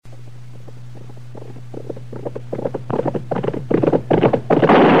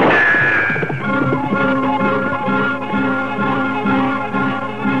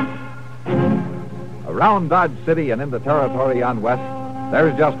Around Dodge City and in the territory on west,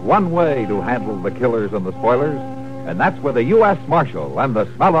 there's just one way to handle the killers and the spoilers, and that's with a U.S. Marshal and the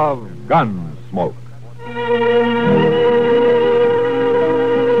smell of Gunsmoke.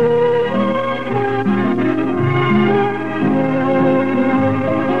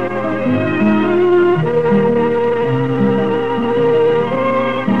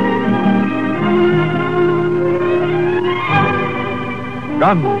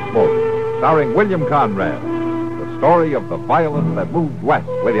 Gunsmoke, starring William Conrad, the story of the violence that moved west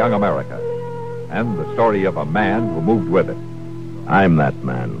with young America, and the story of a man who moved with it. I'm that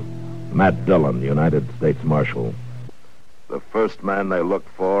man, Matt Dillon, United States Marshal. The first man they look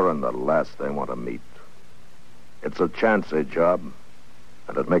for and the last they want to meet. It's a chancy job,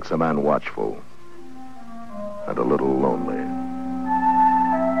 and it makes a man watchful and a little lonely.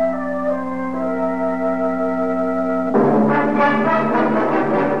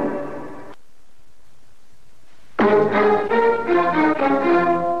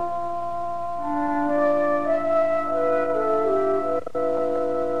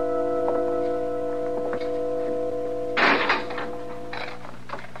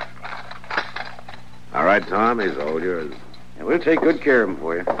 All right, Tom, he's all yours. And we'll take good care of him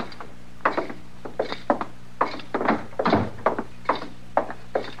for you.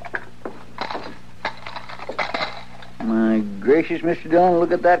 My gracious, Mr. Dillon,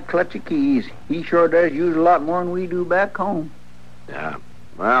 look at that clutch of keys. He sure does use a lot more than we do back home. Yeah.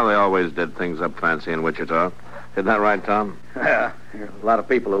 Well, they always did things up fancy in Wichita. Isn't that right, Tom? Yeah, there are a lot of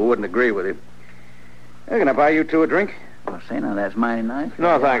people who wouldn't agree with him. Hey, can I buy you two a drink? Well, say now, that's mighty nice.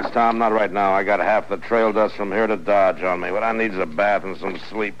 No, thanks, Tom. Not right now. I got half the trail dust from here to Dodge on me. What I need is a bath and some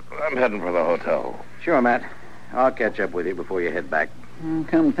sleep. I'm heading for the hotel. Sure, Matt. I'll catch up with you before you head back.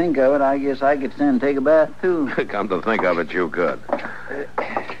 Come to think of it, I guess I could stand and take a bath, too. Come to think of it, you could.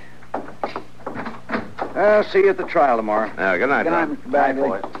 I'll see you at the trial tomorrow. Yeah, good night, Good night, Tom. Mr.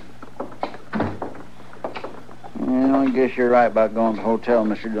 Bagley. Well, I guess you're right about going to the hotel,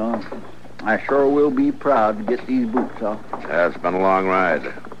 Mr. Dillon. I sure will be proud to get these boots off. Yeah, it's been a long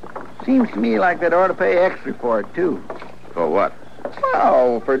ride. Seems to me like they'd ought to pay extra for it, too. For what?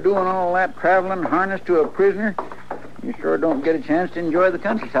 Well, for doing all that traveling harnessed to a prisoner, you sure don't get a chance to enjoy the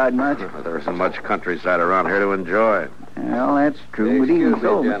countryside much. There isn't much countryside around here to enjoy. Well, that's true, but even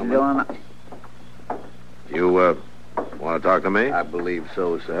so, Mr. Dillon... You, want to talk to me? I believe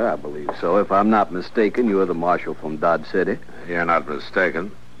so, sir. I believe so. If I'm not mistaken, you're the marshal from Dodge City. You're not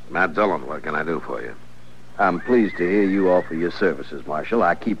mistaken. Matt Dillon, what can I do for you? I'm pleased to hear you offer your services, Marshal.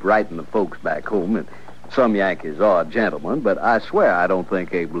 I keep writing the folks back home, and some Yankees are gentlemen, but I swear I don't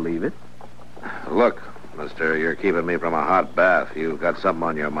think they believe it. Look, mister, you're keeping me from a hot bath. You've got something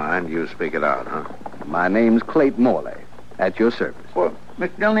on your mind. You speak it out, huh? My name's Clayton Morley. At your service. Well,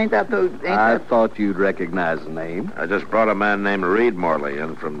 Mr. Dillon, ain't that the... I thought you'd recognize the name. I just brought a man named Reed Morley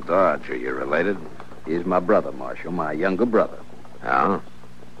in from Dodge. Are you related? He's my brother, Marshal, my younger brother. Oh?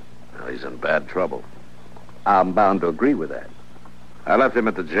 Well, he's in bad trouble. I'm bound to agree with that. I left him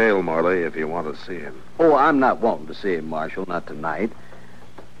at the jail, Morley, if you want to see him. Oh, I'm not wanting to see him, Marshal, not tonight.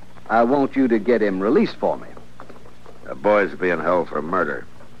 I want you to get him released for me. The boy's being held for murder.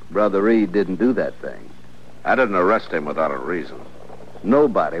 Brother Reed didn't do that thing. I didn't arrest him without a reason.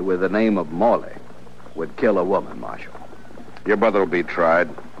 Nobody with the name of Morley would kill a woman, Marshal. Your brother will be tried.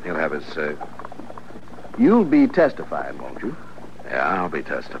 He'll have his say. You'll be testifying, won't you? Yeah, I'll be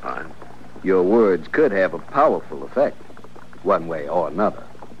testifying. Your words could have a powerful effect, one way or another.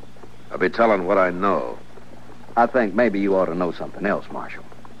 I'll be telling what I know. I think maybe you ought to know something else, Marshal.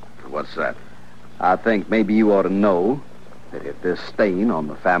 What's that? I think maybe you ought to know that if this stain on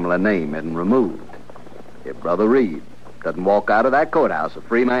the family name isn't removed, if Brother Reed doesn't walk out of that courthouse a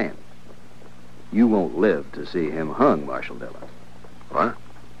free man, you won't live to see him hung, Marshal Dillon. What?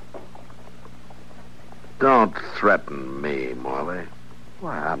 Don't threaten me, Morley.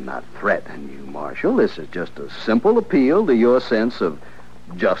 Why, I'm not threatening you, Marshal. This is just a simple appeal to your sense of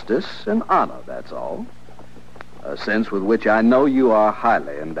justice and honor, that's all. A sense with which I know you are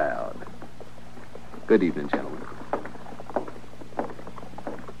highly endowed. Good evening, gentlemen.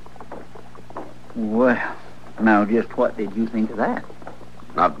 Well, now just what did you think of that?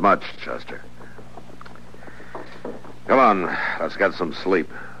 Not much, Chester. Come on, let's get some sleep.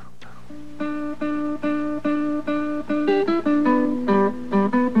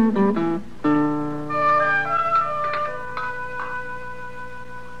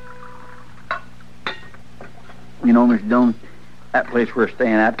 You know, Mr. Dillon, that place we're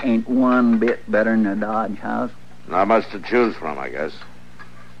staying at ain't one bit better than the Dodge house. Not much to choose from, I guess.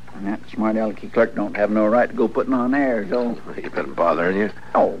 And that smart alecky clerk don't have no right to go putting on airs, though. He been bothering you?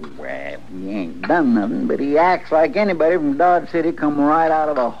 Oh, well, he ain't done nothing, but he acts like anybody from Dodge City come right out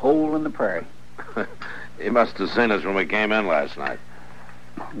of a hole in the prairie. He must have seen us when we came in last night.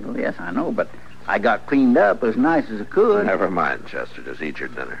 Well, yes, I know, but I got cleaned up as nice as I could. Never mind, Chester. Just eat your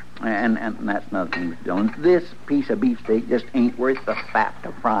dinner. And that's another thing, Mr. Dillon. This piece of beefsteak just ain't worth the fat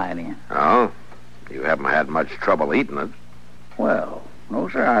to fry it in. Oh? You haven't had much trouble eating it. Well, no,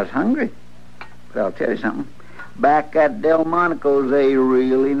 sir, I was hungry. But I'll tell you something. Back at Delmonico's, they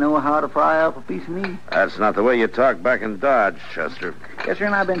really know how to fry up a piece of meat. That's not the way you talk back in Dodge, Chester. Yes, sir,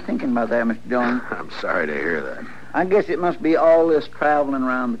 and I've been thinking about that, Mr. Dillon. I'm sorry to hear that. I guess it must be all this traveling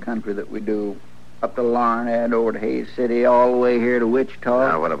around the country that we do. Up to Larned, over to Hays City, all the way here to Wichita.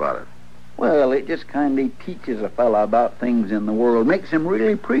 Now, what about it? Well, it just kind of teaches a fella about things in the world. Makes him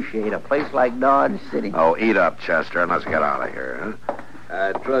really appreciate a place like Dodge City. Oh, eat up, Chester, and let's get out of here, huh?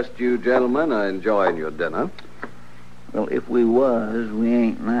 I trust you gentlemen are enjoying your dinner. Well, if we was, we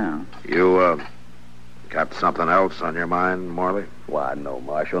ain't now. You, got something else on your mind, Morley? Why, no,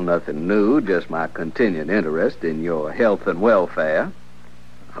 Marshal, nothing new, just my continuing interest in your health and welfare.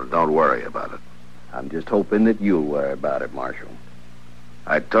 Well, don't worry about it. I'm just hoping that you'll worry about it, Marshal.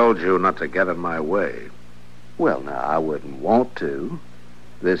 I told you not to get in my way. Well, now, I wouldn't want to.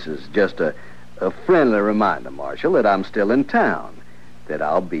 This is just a friendly reminder, Marshal, that I'm still in town, that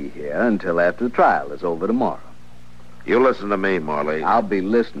I'll be here until after the trial is over tomorrow. You listen to me, Morley. I'll be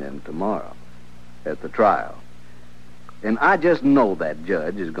listening tomorrow at the trial. And I just know that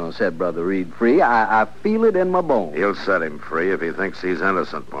judge is going to set Brother Reed free. I feel it in my bones. He'll set him free if he thinks he's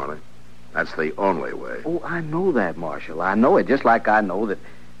innocent, Morley. That's the only way. Oh, I know that, Marshal. I know it, just like I know that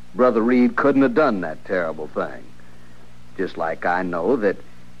Brother Reed couldn't have done that terrible thing. Just like I know that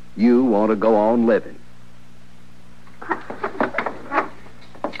you want to go on living.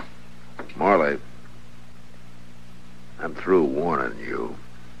 Morley, I'm through warning you.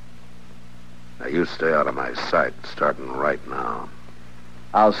 Now, you stay out of my sight, starting right now.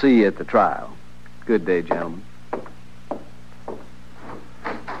 I'll see you at the trial. Good day, gentlemen.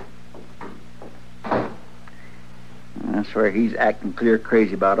 I swear he's acting clear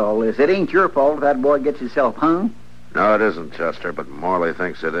crazy about all this. It ain't your fault if that boy gets himself hung. No, it isn't, Chester, but Morley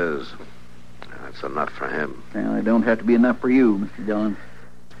thinks it is. That's enough for him. Well, it don't have to be enough for you, Mr. Dillon.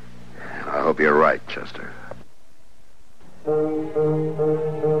 I hope you're right, Chester.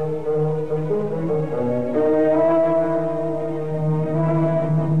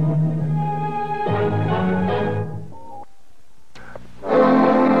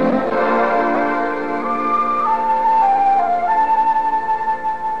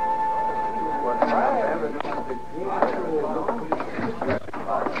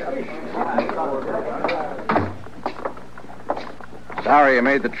 Sorry you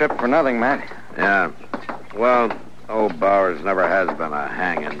made the trip for nothing, Matt. Yeah. Well, old Bowers never has been a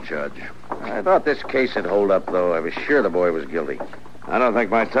hanging judge. I thought this case would hold up, though. I was sure the boy was guilty. I don't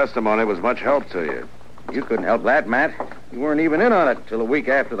think my testimony was much help to you. You couldn't help that, Matt. You weren't even in on it till a week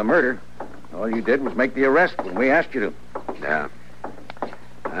after the murder. All you did was make the arrest when we asked you to. Yeah.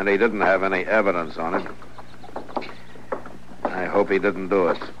 And he didn't have any evidence on it. I hope he didn't do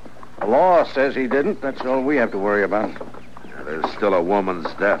it. The law says he didn't. That's all we have to worry about. There's still a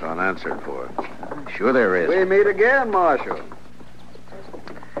woman's death unanswered for. Sure there is. We meet again, Marshal.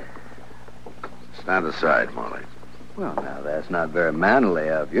 Stand aside, Morley. Well, now, that's not very manly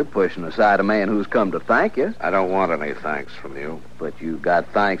of you, pushing aside a man who's come to thank you. I don't want any thanks from you. But you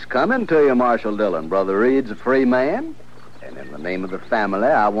got thanks coming to you, Marshal Dillon. Brother Reed's a free man. And in the name of the family,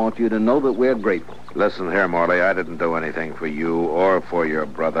 I want you to know that we're grateful. Listen here, Morley. I didn't do anything for you or for your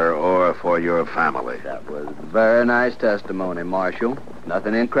brother or for your family. That was very nice testimony, Marshal.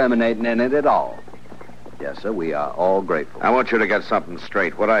 Nothing incriminating in it at all. Yes, sir, we are all grateful. I want you to get something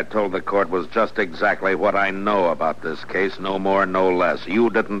straight. What I told the court was just exactly what I know about this case, no more, no less. You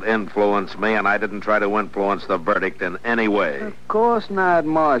didn't influence me, and I didn't try to influence the verdict in any way. Of course not,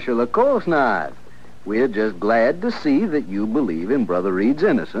 Marshal, of course not. We're just glad to see that you believe in Brother Reed's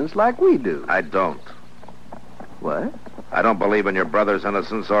innocence like we do. I don't. What? I don't believe in your brother's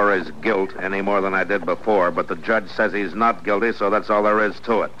innocence or his guilt any more than I did before, but the judge says he's not guilty, so that's all there is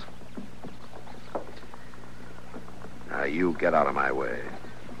to it. Now, you get out of my way.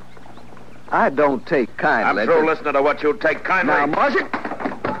 I don't take kindly. I'm through listening to what you take kindly. Now, Marshal.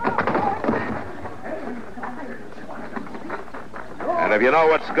 And if you know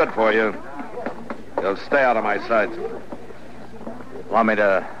what's good for you, you'll stay out of my sight. Want me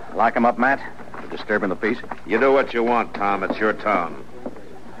to lock him up, Matt? For disturbing the peace? You do what you want, Tom. It's your town.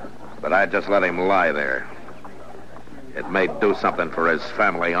 But I'd just let him lie there. It may do something for his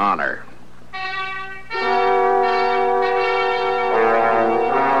family honor.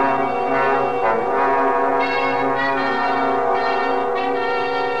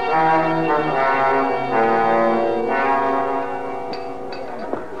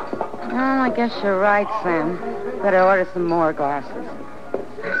 Well, I guess you're right, Sam. Better order some more glasses.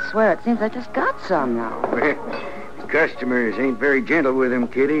 I swear, it seems I just got some now. Well, customers ain't very gentle with him,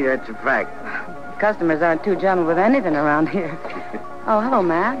 Kitty. That's a fact. Customers aren't too gentle with anything around here. Oh, hello,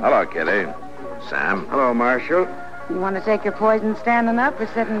 Matt. Hello, Kitty. Sam. Hello, Marshal. You want to take your poison standing up or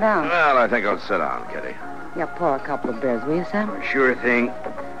sitting down? Well, I think I'll sit down, Kitty. Yeah, pour a couple of beers, will you, Sam? Sure thing.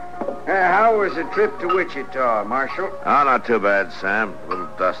 How was the trip to Wichita, Marshal? Oh, not too bad, Sam. A little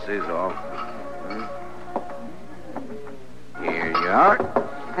dusty is all. Here you are.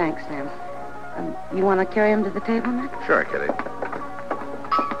 Thanks, Sam. You want to carry him to the table, Matt? Sure, Kitty.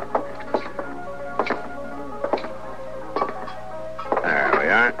 There we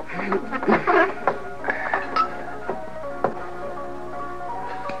are.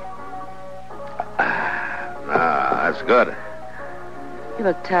 That's good. You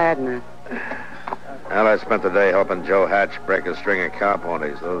look tired, Matt. Well, I spent the day helping Joe Hatch break a string of cow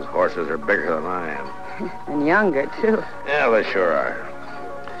ponies. Those horses are bigger than I am. And younger, too. Yeah, they sure are.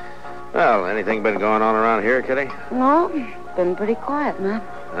 Well, anything been going on around here, Kitty? No, been pretty quiet, Matt.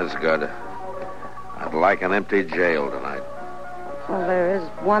 That's good. I'd like an empty jail tonight. Well, there is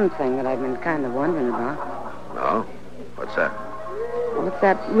one thing that I've been kind of wondering about. Oh? What's that? Well, it's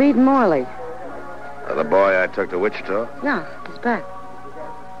that Reed Morley. The boy I took to Wichita? Yeah, he's back.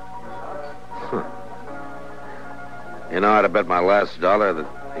 You know, I'd have bet my last dollar that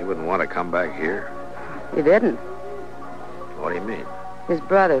he wouldn't want to come back here. You didn't? What do you mean? His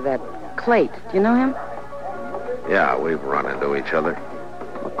brother, that Clayt. Do you know him? Yeah, we've run into each other.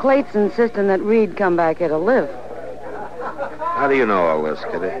 Well, Clayt's insisting that Reed come back here to live. How do you know all this,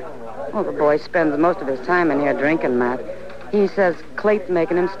 Kitty? Well, the boy spends most of his time in here drinking, Matt. He says Clayt's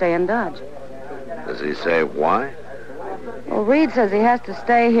making him stay in Dodge. Does he say why? Well, Reed says he has to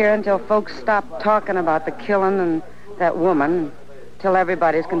stay here until folks stop talking about the killing and that woman, till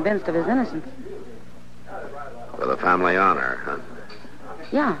everybody's convinced of his innocence. For the family honor, huh?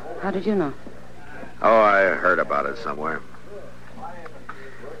 Yeah. How did you know? Oh, I heard about it somewhere.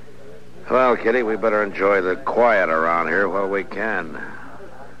 Well, Kitty, we better enjoy the quiet around here while we can.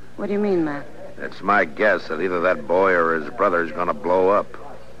 What do you mean, Matt? It's my guess that either that boy or his brother's going to blow up.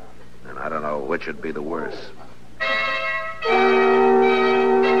 And I don't know which would be the worst.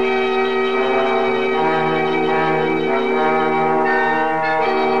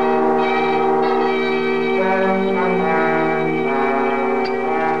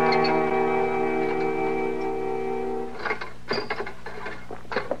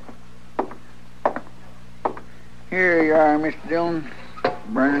 Here you are, Mr. Dillon.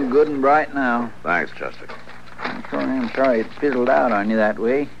 Burning good and bright now. Thanks, Chester. I'm sure am sorry it fizzled out on you that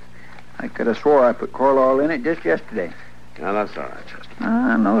way. I could have swore I put coal oil in it just yesterday. No, that's all right,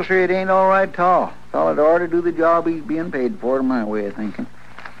 Chester. No, sir, it ain't all right at all. Fella ought to do the job he's being paid for, to my way of thinking.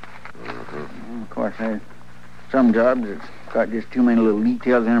 Mm-hmm. Of course, there's some jobs that's got just too many little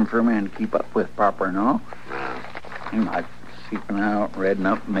details in them for a man to keep up with proper and all. Like sleeping out, reading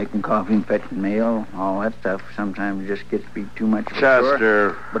up, making coffee and fetching mail, all that stuff sometimes just gets to be too much of a chore.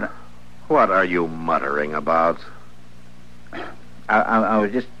 Chester, But what are you muttering about? I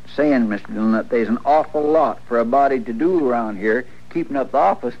was just saying, Mr. Dillon, that there's an awful lot for a body to do around here, keeping up the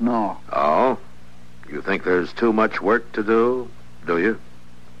office and all. Oh? You think there's too much work to do you?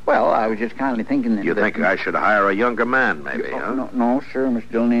 Well, I was just kind of thinking that... You think I should hire a younger man, maybe, huh? No, sir,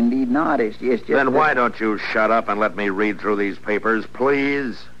 Mr. Dillon, indeed not. It's just... Then why don't you shut up and let me read through these papers,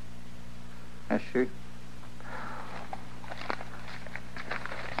 please? Yes, sir.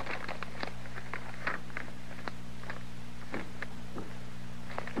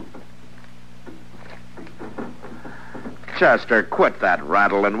 Chester, quit that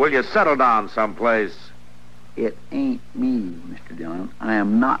rattling. Will you settle down someplace? It ain't me, Mr. Dillon. I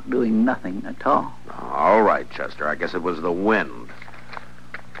am not doing nothing at all. All right, Chester. I guess it was the wind.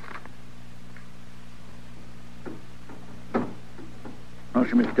 No,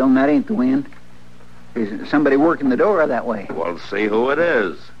 sir, Mr. Dillon, that ain't the wind. There's somebody working the door that way. We'll see who it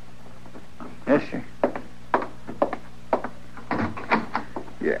is. Yes, sir.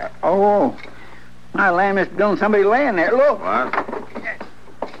 Yeah. Oh. My land, Mr. Dillon, somebody laying there. Look. What?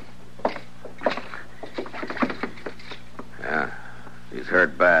 Yeah. He's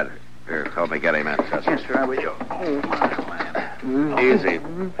hurt bad. Here, help me get him in, Chester. Yes, sir, I will. Oh, my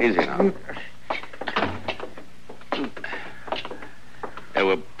land. Easy now. Hey,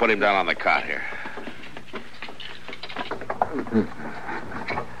 we'll put him down on the cot here.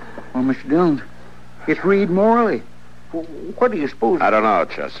 Well, Mr. Dillon, it's Reed Morley. What do you suppose? I don't know,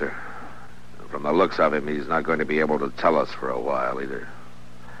 Chester. From the looks of him, he's not going to be able to tell us for a while either.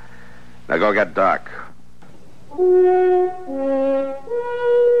 Now go get Doc.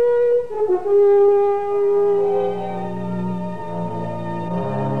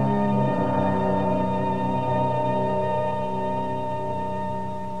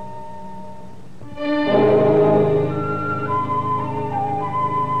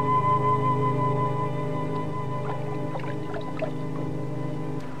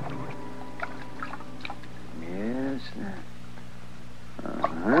 Yes.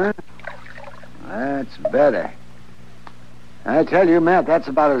 Uh-huh. That's better. I tell you, Matt, that's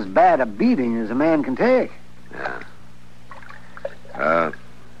about as bad a beating as a man can take. Yeah.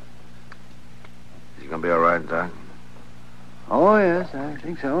 He's gonna be all right, Doc? Oh, yes, I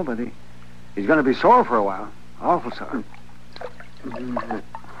think so, but he's going to be sore for a while. Awful sore.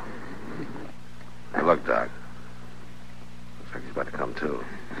 Hey, look, Doc. Looks like he's about to come to.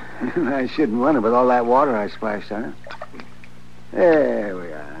 I shouldn't wonder with all that water I splashed on him. There we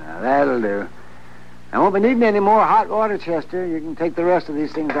are. Now, that'll do. I won't be needing any more hot water, Chester. You can take the rest of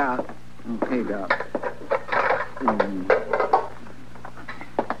these things out. Okay, Doc.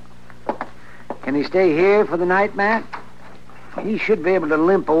 Can he stay here for the night, Matt? He should be able to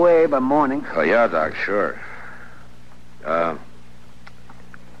limp away by morning. Oh, yeah, Doc, sure. Can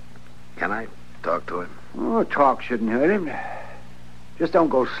I talk to him? Oh, talk shouldn't hurt him. Just don't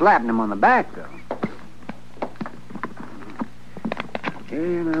go slapping him on the back, though. Okay,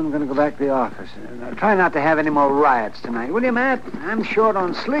 now I'm going to go back to the office. Try not to have any more riots tonight, will you, Matt? I'm short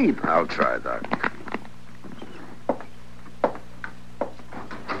on sleep. I'll try, Doc.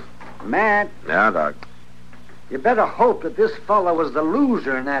 Matt, Yeah, Doc. you better hope that this fella was the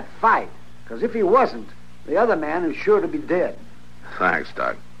loser in that fight. Because if he wasn't, the other man is sure to be dead. Thanks,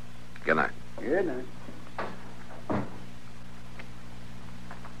 Doc. Good night. Good night.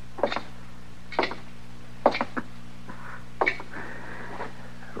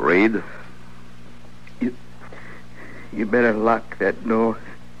 Reed? You better lock that door.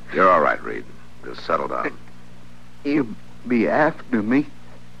 You're all right, Reed. Just settle down. You'll be after me.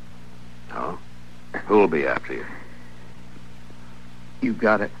 Oh? Who'll be after you? You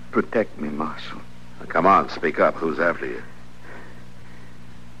gotta protect me, Marshal. Now, come on, speak up. Who's after you?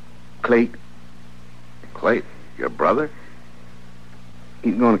 Clayton, Clayton, your brother?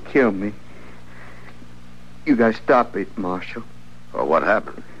 he's gonna kill me. You gotta stop it, Marshal. Well, what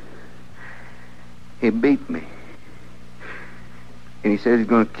happened? He beat me. And he says he's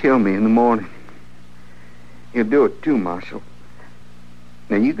gonna kill me in the morning. He'll do it too, Marshal.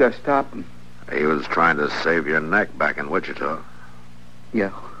 Now you gotta stop him. He was trying to save your neck back in Wichita.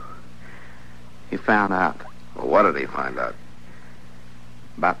 Yeah. He found out Well, what did he find out?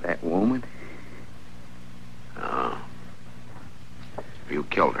 about that woman. Oh. You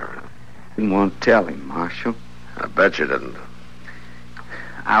killed her. Didn't want to tell him, Marshal. I bet you didn't.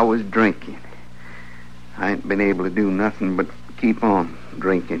 I was drinking. I ain't been able to do nothing but keep on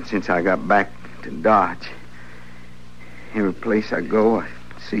drinking since I got back to Dodge. Every place I go, I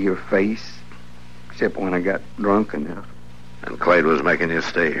see her face, except when I got drunk enough. And Clade was making you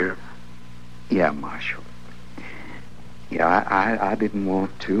stay here? Yeah, Marshal. Yeah, I didn't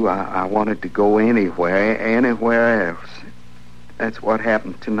want to. I wanted to go anywhere else. That's what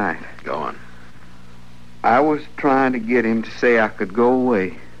happened tonight. Go on. I was trying to get him to say I could go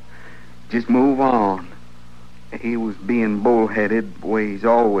away. Just move on. He was being bullheaded the way he's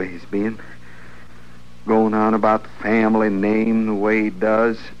always been. Going on about the family name the way he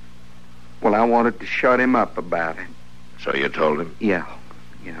does. Well, I wanted to shut him up about it. So you told him? Yeah,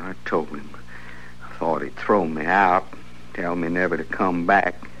 I told him. I thought he'd throw me out, tell me never to come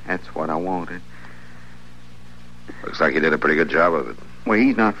back. That's what I wanted. Looks like you did a pretty good job of it. Well,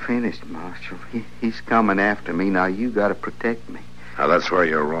 he's not finished, Marshal. He's coming after me. Now, you got to protect me. Now, that's where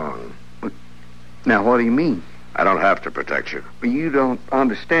you're wrong. Now, what do you mean? I don't have to protect you. Well, you don't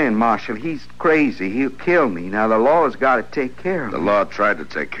understand, Marshal. He's crazy. He'll kill me. Now, the law's got to take care of The me. law tried to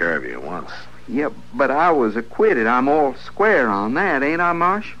take care of you once. Yeah, but I was acquitted. I'm all square on that, ain't I,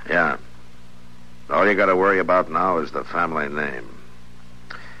 Marshal? Yeah. All you got to worry about now is the family name.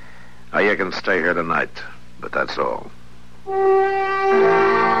 Now, you can stay here tonight, but that's all.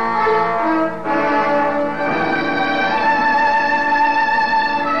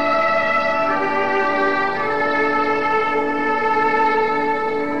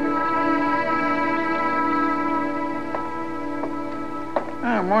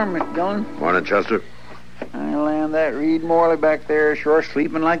 Morning, Mr. Dillon. Morning, Chester. I land that Reed Morley back there sure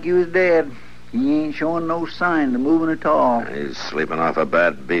sleeping like he was dead. He ain't showing no signs of moving at all. He's sleeping off a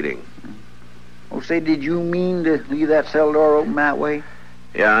bad beating. Oh, say, did you mean to leave that cell door open that way?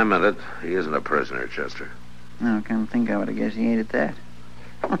 Yeah, I meant it. He isn't a prisoner, Chester. No, come to think of it, I guess he ain't at that.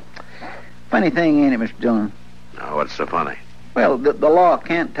 Funny thing, ain't it, Mr. Dillon? Now, what's so funny? Well, the law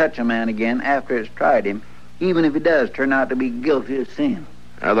can't touch a man again after it's tried him, even if he does turn out to be guilty of sin.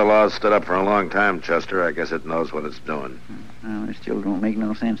 Now, the law's stood up for a long time, Chester. I guess it knows what it's doing. Well, it still don't make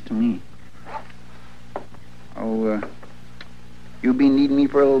no sense to me. Oh, you been needing me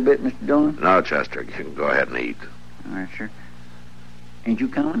for a little bit, Mr. Dillon? No, Chester. You can go ahead and eat. All right, sir. Ain't you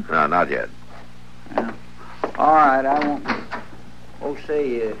coming? No, not yet. All right, I won't. Oh,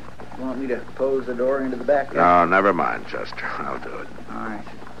 say, you want me to close the door into the back? No, never mind, Chester. I'll do it. All right.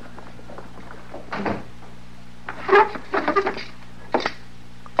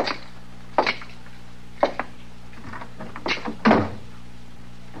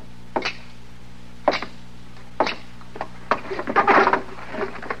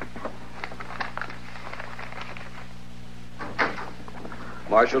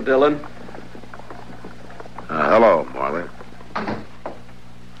 Marshal Dillon? Hello, Morley.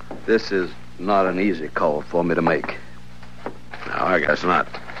 This is not an easy call for me to make. No, I guess not.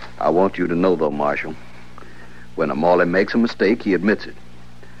 I want you to know, though, Marshal, when a Morley makes a mistake, he admits it.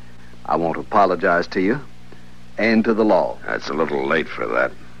 I want to apologize to you and to the law. That's a little late for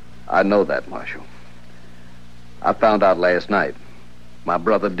that. I know that, Marshal. I found out last night my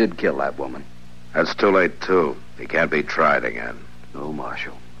brother did kill that woman. That's too late, too. He can't be tried again. No,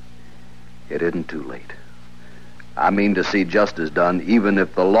 Marshal. It isn't too late. I mean to see justice done, even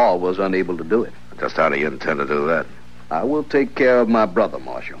if the law was unable to do it. Just how do you intend to do that? I will take care of my brother,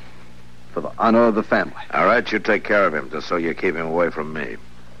 Marshal, for the honor of the family. All right, you take care of him, just so you keep him away from me.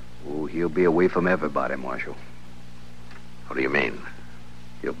 Oh, he'll be away from everybody, Marshal. What do you mean?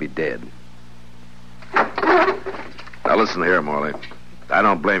 He'll be dead. Now, listen here, Morley. I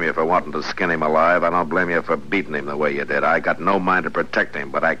don't blame you for wanting to skin him alive. I don't blame you for beating him the way you did. I got no mind to protect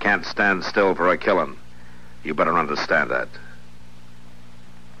him, but I can't stand still for a killing. You better understand that.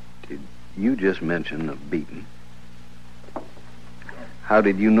 Did you just mention a beating? How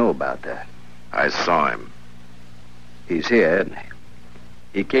did you know about that? I saw him. He's here, isn't he?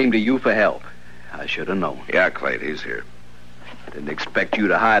 He came to you for help. I should have known. Yeah, Clayt, he's here. I didn't expect you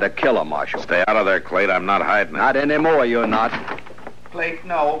to hide a killer, Marshal. Stay out of there, Clayt. I'm not hiding it. Not anymore, you're not. Clayt,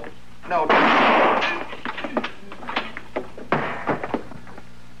 no. No.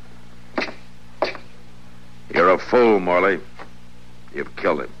 You're a fool, Morley. You've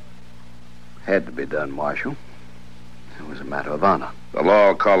killed him. Had to be done, Marshal. It was a matter of honor. The law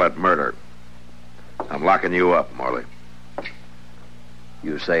will call it murder. I'm locking you up, Morley.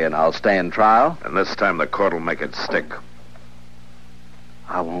 You saying I'll stand trial? And this time the court will make it stick.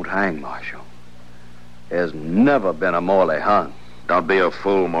 I won't hang, Marshal. There's never been a Morley hung. Don't be a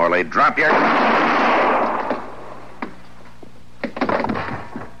fool, Morley. Drop your...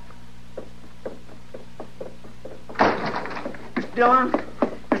 Mr.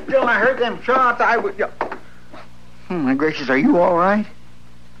 Dillon, I heard them shots. I was... my gracious, are you all right?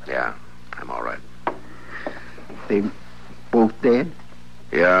 Yeah, I'm all right. They both dead?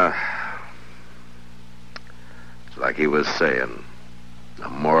 Yeah. It's like he was saying. A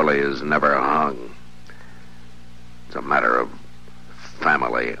Morley is never hung. It's a matter of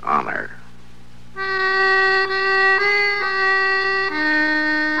family honor.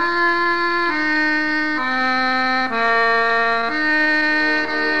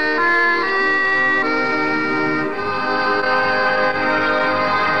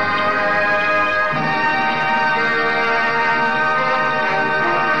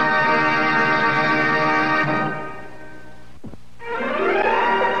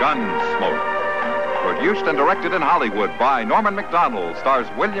 Gunsmoke. Produced and directed in Hollywood by Norman Macdonald, stars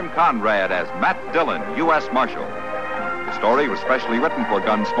William Conrad as Matt Dillon, U.S. Marshal. The story was specially written for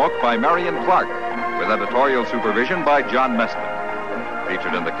Gunsmoke by Marion Clark, with editorial supervision by John Meston.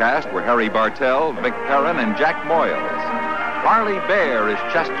 Featured in the cast were Harry Bartell, Vic Perrin, and Jack Moyles. Harley Bear is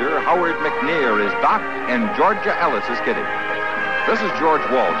Chester, Howard McNear is Doc, and Georgia Ellis is Kitty. This is George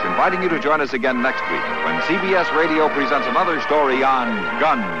Walsh inviting you to join us again next week when CBS Radio presents another story on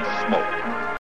Gunsmoke.